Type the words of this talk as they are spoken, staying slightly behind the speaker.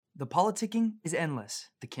The politicking is endless,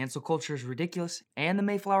 the cancel culture is ridiculous, and the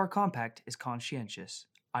Mayflower Compact is conscientious.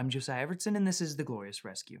 I'm Josiah Evertson, and this is The Glorious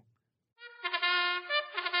Rescue.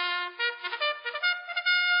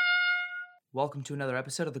 Welcome to another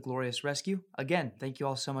episode of The Glorious Rescue. Again, thank you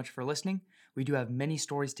all so much for listening. We do have many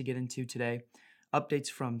stories to get into today, updates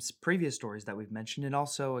from previous stories that we've mentioned, and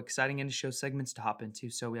also exciting end-of-show segments to hop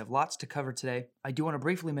into, so we have lots to cover today. I do want to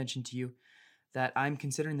briefly mention to you that I'm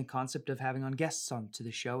considering the concept of having on guests onto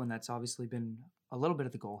the show, and that's obviously been a little bit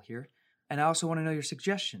of the goal here. And I also want to know your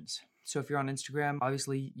suggestions. So if you're on Instagram,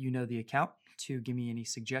 obviously you know the account to give me any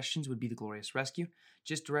suggestions would be The Glorious Rescue.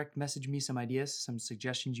 Just direct message me some ideas, some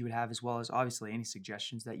suggestions you would have, as well as obviously any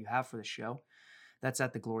suggestions that you have for the show. That's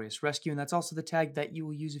at The Glorious Rescue, and that's also the tag that you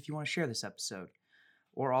will use if you want to share this episode,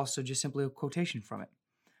 or also just simply a quotation from it.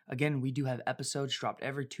 Again, we do have episodes dropped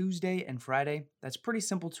every Tuesday and Friday. That's pretty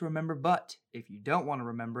simple to remember, but if you don't want to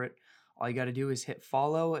remember it, all you got to do is hit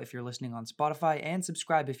follow if you're listening on Spotify and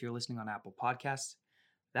subscribe if you're listening on Apple Podcasts.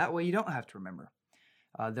 That way you don't have to remember.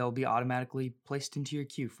 They'll be automatically placed into your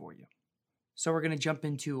queue for you. So we're going to jump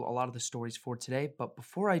into a lot of the stories for today, but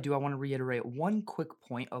before I do, I want to reiterate one quick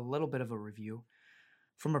point, a little bit of a review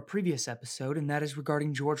from a previous episode, and that is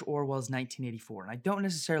regarding George Orwell's 1984. And I don't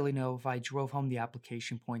necessarily know if I drove home the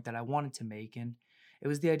application point that I wanted to make, and it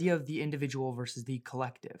was the idea of the individual versus the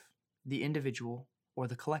collective. The individual or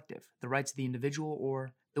the collective. The rights of the individual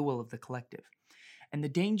or the will of the collective. And the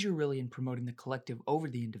danger really in promoting the collective over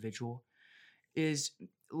the individual is,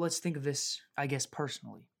 let's think of this, I guess,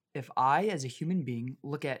 personally. If I, as a human being,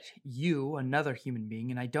 look at you, another human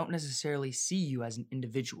being, and I don't necessarily see you as an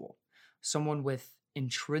individual, someone with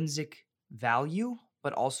intrinsic value,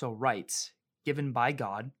 but also rights given by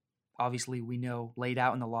God, obviously we know laid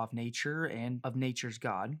out in the law of nature and of nature's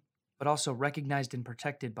God, but also recognized and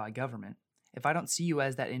protected by government. If I don't see you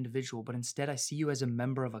as that individual, but instead I see you as a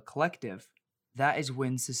member of a collective, that is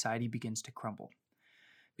when society begins to crumble.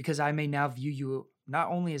 Because I may now view you not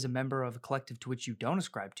only as a member of a collective to which you don't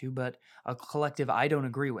ascribe to, but a collective I don't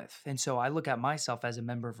agree with. And so I look at myself as a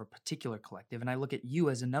member of a particular collective, and I look at you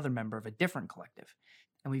as another member of a different collective.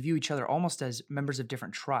 And we view each other almost as members of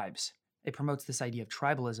different tribes. It promotes this idea of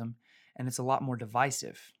tribalism, and it's a lot more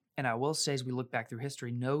divisive. And I will say, as we look back through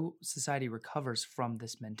history, no society recovers from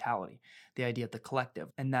this mentality, the idea of the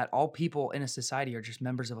collective, and that all people in a society are just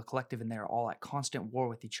members of a collective, and they are all at constant war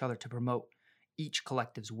with each other to promote each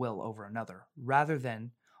collective's will over another, rather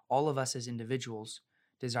than all of us as individuals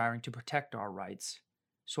desiring to protect our rights.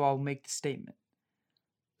 So I'll make the statement.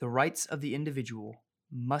 The rights of the individual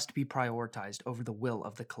must be prioritized over the will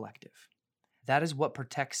of the collective. That is what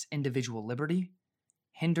protects individual liberty,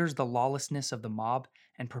 hinders the lawlessness of the mob,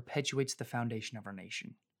 and perpetuates the foundation of our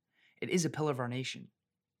nation. It is a pillar of our nation.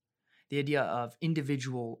 The idea of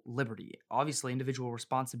individual liberty, obviously individual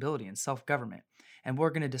responsibility and self-government. And we're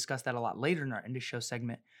going to discuss that a lot later in our end of show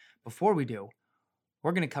segment. Before we do,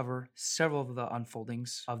 we're going to cover several of the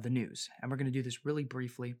unfoldings of the news. And we're going to do this really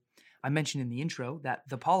briefly. I mentioned in the intro that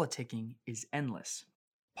the politicking is endless.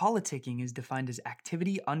 Politicking is defined as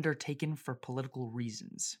activity undertaken for political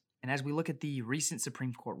reasons. And as we look at the recent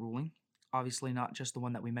Supreme Court ruling, obviously not just the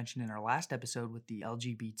one that we mentioned in our last episode with the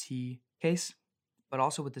LGBT case, but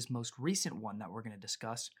also with this most recent one that we're going to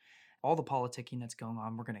discuss, all the politicking that's going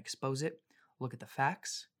on, we're going to expose it, look at the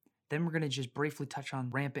facts, then we're going to just briefly touch on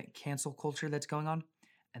rampant cancel culture that's going on,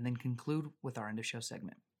 and then conclude with our end of show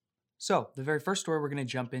segment. So, the very first story we're going to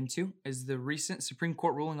jump into is the recent Supreme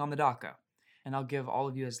Court ruling on the DACA. And I'll give all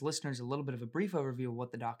of you as listeners a little bit of a brief overview of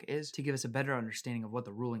what the DACA is to give us a better understanding of what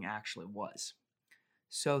the ruling actually was.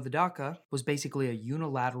 So, the DACA was basically a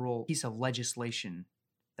unilateral piece of legislation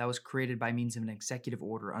that was created by means of an executive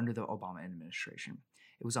order under the Obama administration.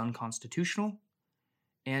 It was unconstitutional,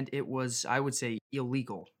 and it was, I would say,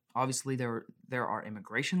 illegal. Obviously, there are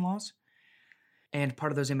immigration laws, and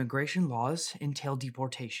part of those immigration laws entail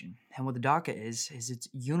deportation. And what the DACA is it's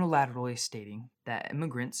unilaterally stating that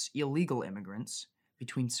immigrants, illegal immigrants,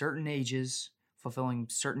 between certain ages, fulfilling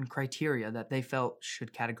certain criteria that they felt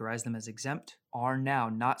should categorize them as exempt, are now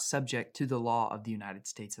not subject to the law of the United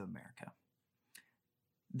States of America.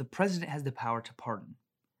 The president has the power to pardon.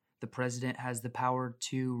 The president has the power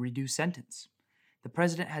to reduce sentence. The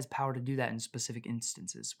president has power to do that in specific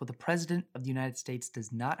instances. What the president of the United States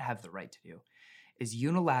does not have the right to do is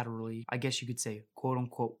unilaterally, I guess you could say, quote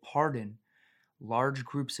unquote, pardon large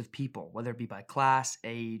groups of people, whether it be by class,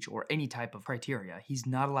 age, or any type of criteria. He's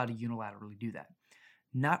not allowed to unilaterally do that.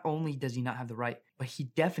 Not only does he not have the right, but he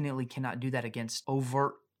definitely cannot do that against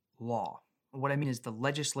overt law. What I mean is the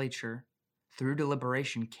legislature, through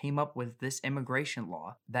deliberation, came up with this immigration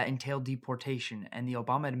law that entailed deportation, and the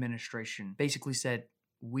Obama administration basically said,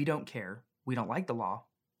 we don't care, we don't like the law,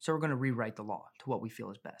 so we're going to rewrite the law to what we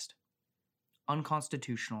feel is best.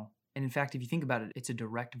 Unconstitutional, and in fact, if you think about it, it's a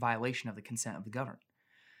direct violation of the consent of the governed.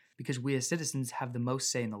 Because we as citizens have the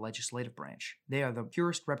most say in the legislative branch. They are the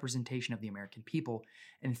purest representation of the American people,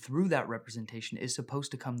 and through that representation is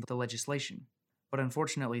supposed to come the legislation. But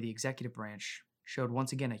unfortunately, the executive branch showed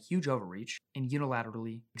once again a huge overreach and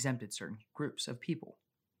unilaterally exempted certain groups of people.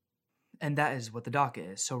 And that is what the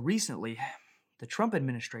DACA is. So recently, the Trump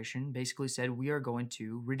administration basically said we are going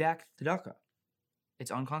to redact the DACA.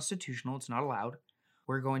 It's unconstitutional, it's not allowed.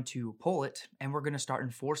 We're going to pull it, and we're going to start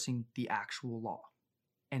enforcing the actual law.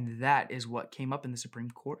 And that is what came up in the Supreme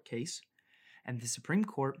Court case. And the Supreme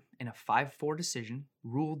Court, in a 5-4 decision,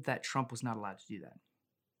 ruled that Trump was not allowed to do that.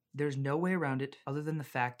 There's no way around it other than the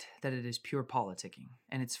fact that it is pure politicking,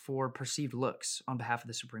 and it's for perceived looks on behalf of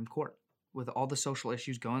the Supreme Court. With all the social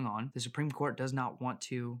issues going on, the Supreme Court does not want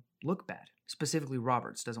to look bad. Specifically,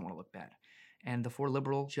 Roberts doesn't want to look bad. And the 4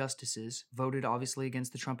 liberal justices voted obviously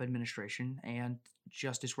against the Trump administration, and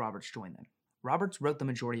Justice Roberts joined them. Roberts wrote the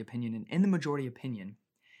majority opinion, and in the majority opinion,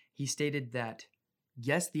 he stated that,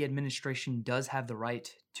 yes, the administration does have the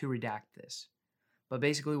right to redact this. But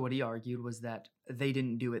basically what he argued was that they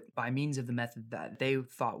didn't do it by means of the method that they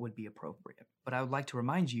thought would be appropriate. But I would like to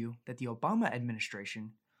remind you that the Obama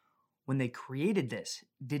administration, when they created this,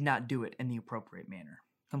 did not do it in the appropriate manner.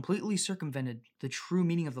 Completely circumvented the true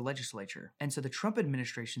meaning of the legislature. And so the Trump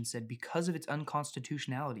administration said because of its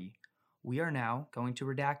unconstitutionality, we are now going to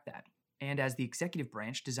redact that. And as the executive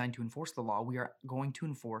branch designed to enforce the law, we are going to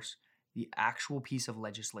enforce the actual piece of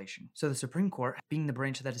legislation. So the Supreme Court, being the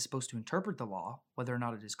branch that is supposed to interpret the law, whether or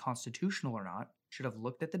not it is constitutional or not, should have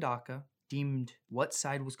looked at the DACA, deemed what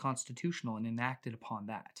side was constitutional, and enacted upon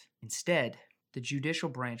that. Instead, the judicial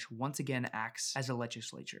branch once again acts as a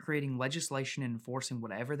legislature, creating legislation and enforcing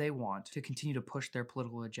whatever they want to continue to push their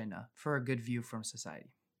political agenda for a good view from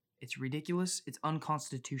society. It's ridiculous, it's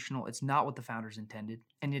unconstitutional, it's not what the founders intended,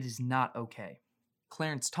 and it is not okay.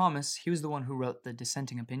 Clarence Thomas, he was the one who wrote the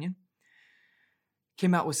dissenting opinion,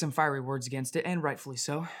 came out with some fiery words against it, and rightfully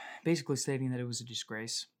so, basically stating that it was a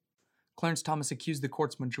disgrace. Clarence Thomas accused the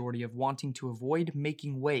court's majority of wanting to avoid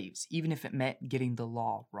making waves, even if it meant getting the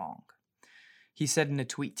law wrong. He said in a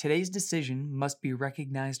tweet, "Today's decision must be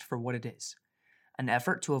recognized for what it is, an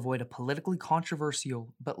effort to avoid a politically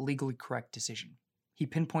controversial but legally correct decision." He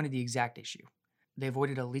pinpointed the exact issue. They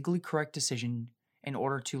avoided a legally correct decision in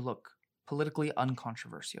order to look politically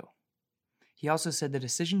uncontroversial. He also said the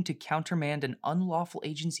decision to countermand an unlawful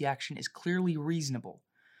agency action is clearly reasonable,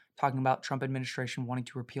 talking about Trump administration wanting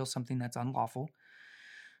to repeal something that's unlawful.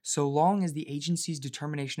 So long as the agency's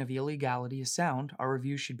determination of illegality is sound, our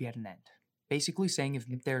review should be at an end. Basically saying if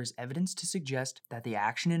there is evidence to suggest that the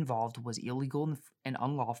action involved was illegal and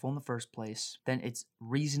unlawful in the first place, then it's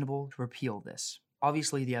reasonable to repeal this.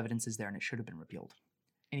 Obviously, the evidence is there and it should have been repealed.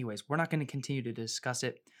 Anyways, we're not going to continue to discuss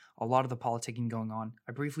it. A lot of the politicking going on.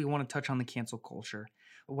 I briefly want to touch on the cancel culture.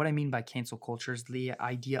 What I mean by cancel culture is the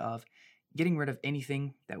idea of getting rid of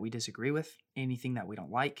anything that we disagree with, anything that we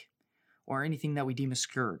don't like, or anything that we deem a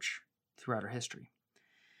scourge throughout our history.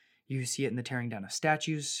 You see it in the tearing down of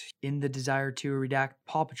statues, in the desire to redact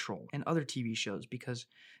Paw Patrol and other TV shows because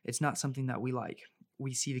it's not something that we like.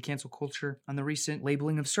 We see the cancel culture on the recent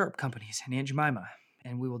labeling of syrup companies and Aunt Jemima,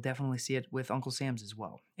 and we will definitely see it with Uncle Sam's as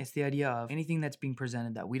well. It's the idea of anything that's being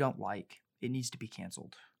presented that we don't like, it needs to be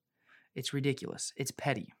canceled. It's ridiculous. It's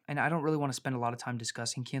petty. And I don't really want to spend a lot of time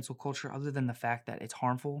discussing cancel culture other than the fact that it's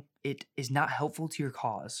harmful. It is not helpful to your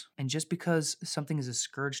cause. And just because something is a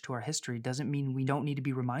scourge to our history doesn't mean we don't need to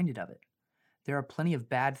be reminded of it. There are plenty of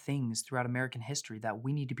bad things throughout American history that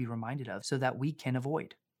we need to be reminded of so that we can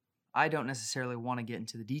avoid. I don't necessarily want to get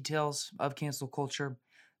into the details of cancel culture.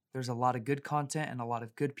 There's a lot of good content and a lot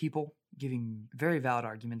of good people giving very valid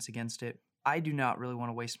arguments against it. I do not really want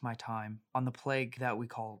to waste my time on the plague that we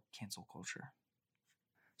call cancel culture.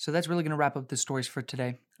 So that's really going to wrap up the stories for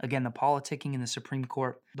today. Again, the politicking in the Supreme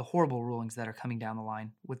Court, the horrible rulings that are coming down the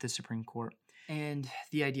line with the Supreme Court, and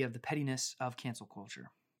the idea of the pettiness of cancel culture.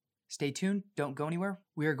 Stay tuned, don't go anywhere.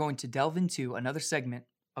 We are going to delve into another segment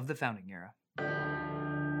of the founding era.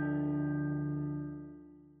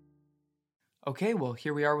 Okay, well,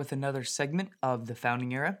 here we are with another segment of the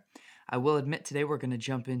founding era. I will admit today we're going to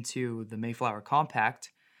jump into the Mayflower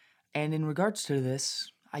Compact. And in regards to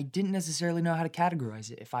this, I didn't necessarily know how to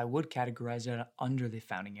categorize it, if I would categorize it under the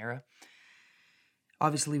founding era.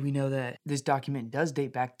 Obviously, we know that this document does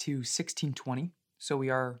date back to 1620, so we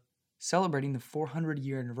are celebrating the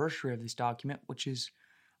 400-year anniversary of this document, which is,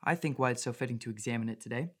 I think, why it's so fitting to examine it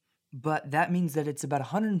today. But that means that it's about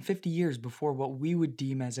 150 years before what we would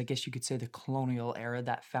deem as, I guess you could say, the colonial era,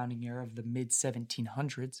 that founding era of the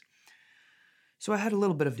mid-1700s. So I had a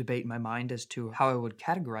little bit of debate in my mind as to how I would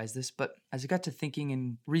categorize this, but as I got to thinking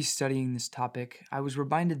and restudying this topic, I was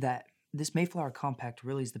reminded that this Mayflower Compact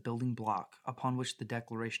really is the building block upon which the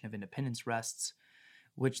Declaration of Independence rests,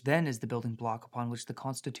 which then is the building block upon which the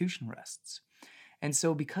Constitution rests. And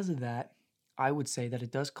so because of that, I would say that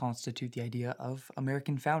it does constitute the idea of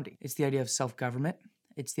American founding. It's the idea of self-government.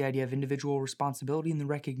 It's the idea of individual responsibility and the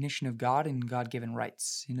recognition of God and God-given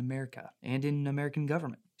rights in America and in American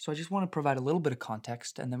government. So I just want to provide a little bit of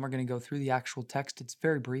context, and then we're going to go through the actual text. It's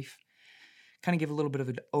very brief. Kind of give a little bit of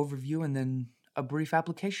an overview and then a brief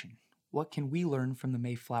application. What can we learn from the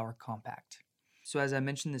Mayflower Compact? So as I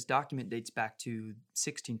mentioned, this document dates back to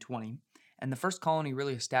 1620. And the first colony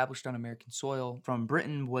really established on American soil from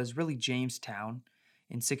Britain was really Jamestown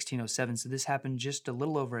in 1607. So this happened just a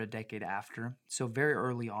little over a decade after. So very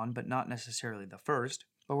early on, but not necessarily the first.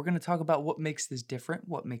 But we're going to talk about what makes this different,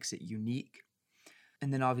 what makes it unique,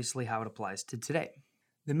 and then obviously how it applies to today.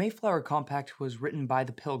 The Mayflower Compact was written by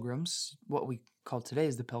the Pilgrims, what we call today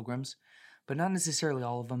as the Pilgrims, but not necessarily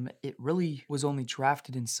all of them. It really was only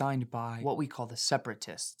drafted and signed by what we call the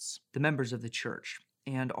Separatists, the members of the church.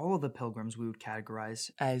 And all of the Pilgrims we would categorize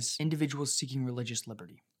as individuals seeking religious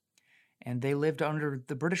liberty. And they lived under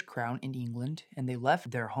the British Crown in England, and they left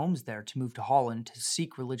their homes there to move to Holland to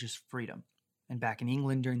seek religious freedom. And back in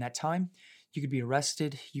England during that time, you could be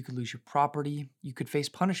arrested, you could lose your property, you could face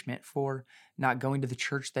punishment for not going to the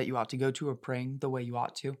church that you ought to go to or praying the way you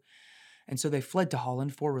ought to. And so they fled to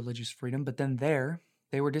Holland for religious freedom, but then there,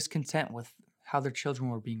 they were discontent with how their children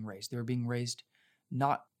were being raised. They were being raised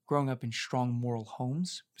not growing up in strong moral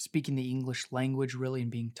homes, speaking the English language really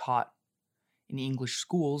and being taught in English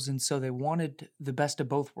schools, and so they wanted the best of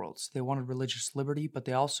both worlds. They wanted religious liberty, but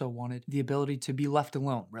they also wanted the ability to be left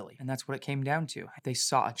alone, really. And that's what it came down to. They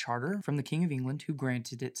sought a charter from the King of England, who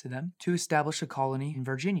granted it to them, to establish a colony in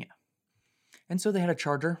Virginia. And so they had a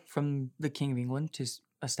charter from the King of England to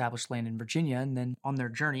establish land in Virginia, and then on their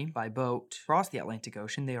journey by boat across the Atlantic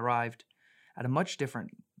Ocean, they arrived at a much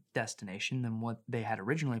different destination than what they had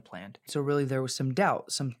originally planned. So really there was some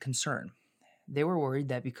doubt, some concern. They were worried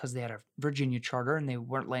that because they had a Virginia charter and they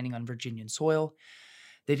weren't landing on Virginian soil,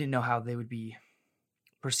 they didn't know how they would be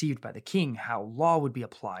perceived by the king, how law would be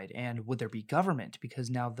applied, and would there be government, because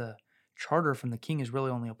now the charter from the king is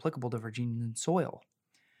really only applicable to Virginian soil.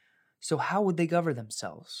 So how would they govern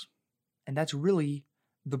themselves? And that's really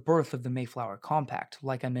the birth of the Mayflower Compact.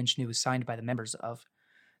 Like I mentioned, it was signed by the members of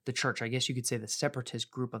the church, I guess you could say the separatist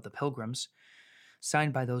group of the Pilgrims,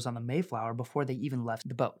 signed by those on the Mayflower before they even left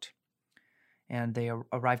the boat. And they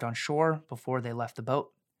arrived on shore before they left the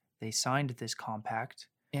boat. They signed this compact.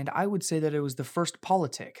 And I would say that it was the first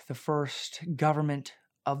politic, the first government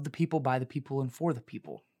of the people, by the people, and for the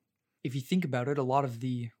people. If you think about it, a lot of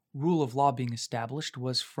the rule of law being established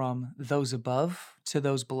was from those above to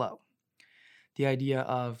those below. The idea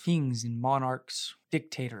of kings and monarchs,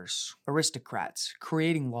 dictators, aristocrats,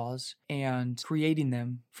 creating laws and creating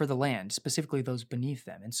them for the land, specifically those beneath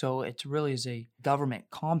them. And so it really is a government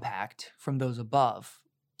compact from those above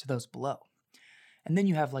to those below. And then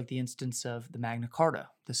you have like the instance of the Magna Carta,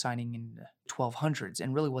 the signing in the 1200s.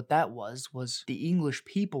 And really what that was the English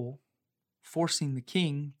people forcing the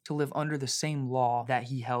king to live under the same law that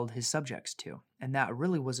he held his subjects to. And that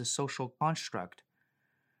really was a social construct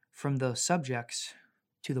from the subjects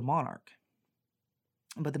to the monarch.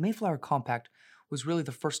 But the Mayflower Compact was really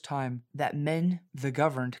the first time that men, the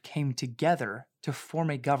governed, came together to form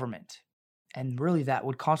a government. And really that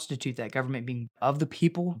would constitute that government being of the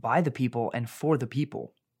people, by the people, and for the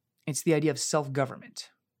people. It's the idea of self-government.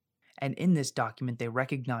 And in this document, they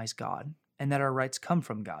recognize God and that our rights come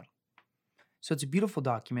from God. So it's a beautiful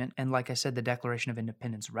document, and like I said, the Declaration of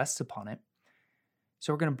Independence rests upon it.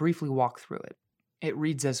 So we're going to briefly walk through it. It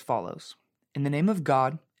reads as follows: In the name of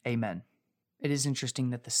God, amen. It is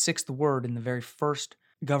interesting that the sixth word in the very first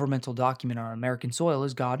governmental document on American soil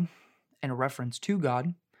is God, and a reference to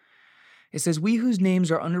God. It says, We whose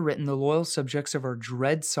names are underwritten, the loyal subjects of our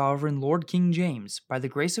dread sovereign Lord King James, by the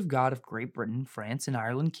grace of God of Great Britain, France, and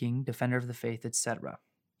Ireland, King, defender of the faith, etc.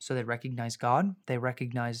 So they recognize God, they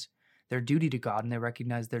recognize their duty to God, and they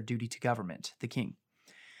recognize their duty to government, the king.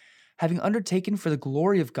 Having undertaken for the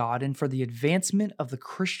glory of God and for the advancement of the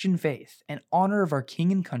Christian faith and honor of our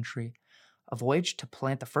king and country, a voyage to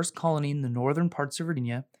plant the first colony in the northern parts of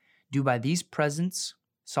Virginia, do by these presents,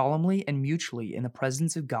 solemnly and mutually in the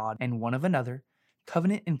presence of God and one of another,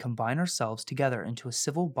 covenant and combine ourselves together into a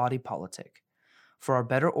civil body politic, for our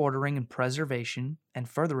better ordering and preservation and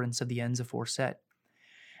furtherance of the ends aforesaid,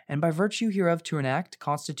 and by virtue hereof to enact,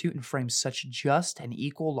 constitute, and frame such just and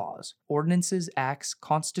equal laws, ordinances, acts,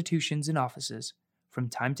 constitutions, and offices, from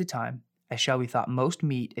time to time, as shall be thought most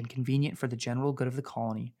meet and convenient for the general good of the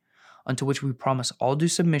colony, unto which we promise all due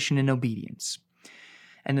submission and obedience.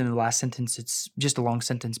 And in the last sentence, it's just a long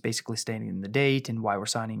sentence basically stating the date and why we're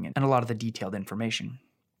signing it, and a lot of the detailed information.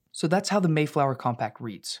 So that's how the Mayflower Compact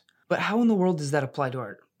reads. But how in the world does that apply to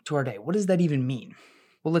our day? What does that even mean?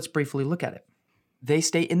 Well, let's briefly look at it. They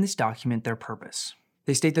state in this document their purpose.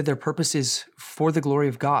 They state that their purpose is for the glory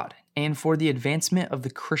of God and for the advancement of the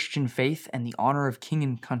Christian faith and the honor of king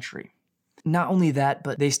and country. Not only that,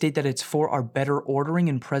 but they state that it's for our better ordering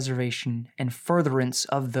and preservation and furtherance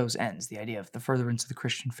of those ends, the idea of the furtherance of the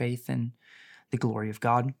Christian faith and the glory of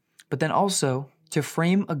God, but then also to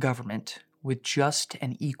frame a government with just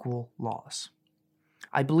and equal laws.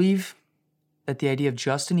 I believe that the idea of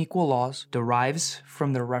just and equal laws derives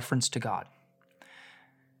from their reference to God,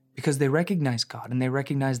 because they recognize God, and they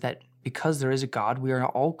recognize that because there is a God, we are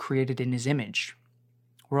all created in His image.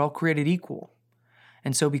 We're all created equal.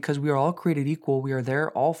 And so because we are all created equal, we are there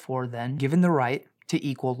all for then given the right to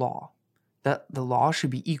equal law, that the law should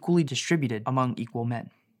be equally distributed among equal men.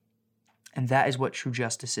 And that is what true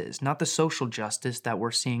justice is, not the social justice that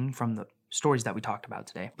we're seeing from the stories that we talked about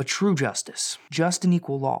today, but true justice, just and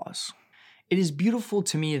equal laws. It is beautiful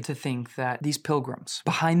to me to think that these pilgrims,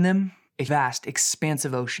 behind them, a vast,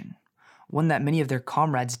 expansive ocean, one that many of their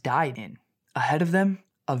comrades died in. Ahead of them,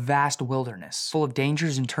 a vast wilderness, full of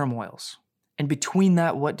dangers and turmoils. And between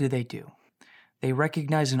that, what do? They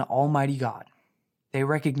recognize an almighty God. They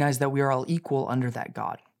recognize that we are all equal under that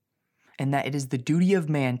God, and that it is the duty of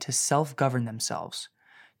man to self-govern themselves,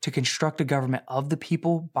 to construct a government of the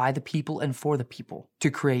people, by the people, and for the people,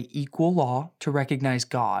 to create equal law, to recognize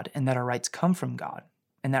God, and that our rights come from God,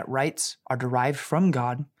 and that rights are derived from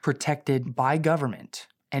God, protected by government,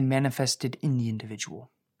 and manifested in the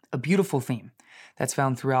individual. A beautiful theme that's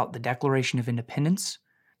found throughout the Declaration of Independence.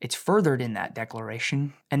 It's furthered in that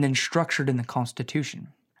declaration, and then structured in the Constitution.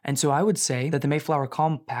 And so I would say that the Mayflower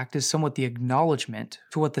Compact is somewhat the acknowledgement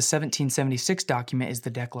to what the 1776 document is the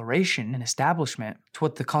declaration and establishment, to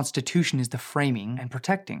what the Constitution is the framing and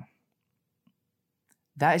protecting.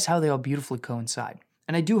 That is how they all beautifully coincide.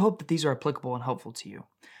 And I do hope that these are applicable and helpful to you.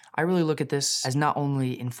 I really look at this as not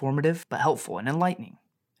only informative, but helpful and enlightening.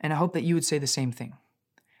 And I hope that you would say the same thing.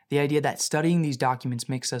 The idea that studying these documents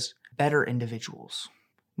makes us better individuals.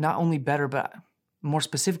 Not only better, but more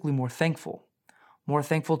specifically, more thankful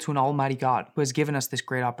to an almighty God who has given us this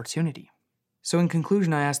great opportunity. So in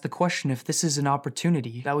conclusion, I ask the question if this is an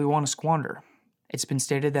opportunity that we want to squander. It's been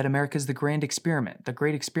stated that America is the great experiment.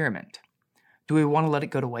 Do we want to let it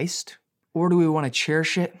go to waste? Or do we want to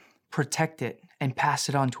cherish it, protect it, and pass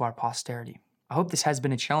it on to our posterity? I hope this has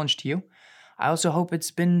been a challenge to you. I also hope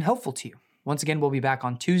it's been helpful to you. Once again, we'll be back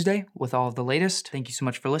on Tuesday with all of the latest. Thank you so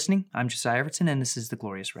much for listening. I'm Josiah Everton, and this is The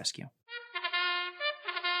Glorious Rescue.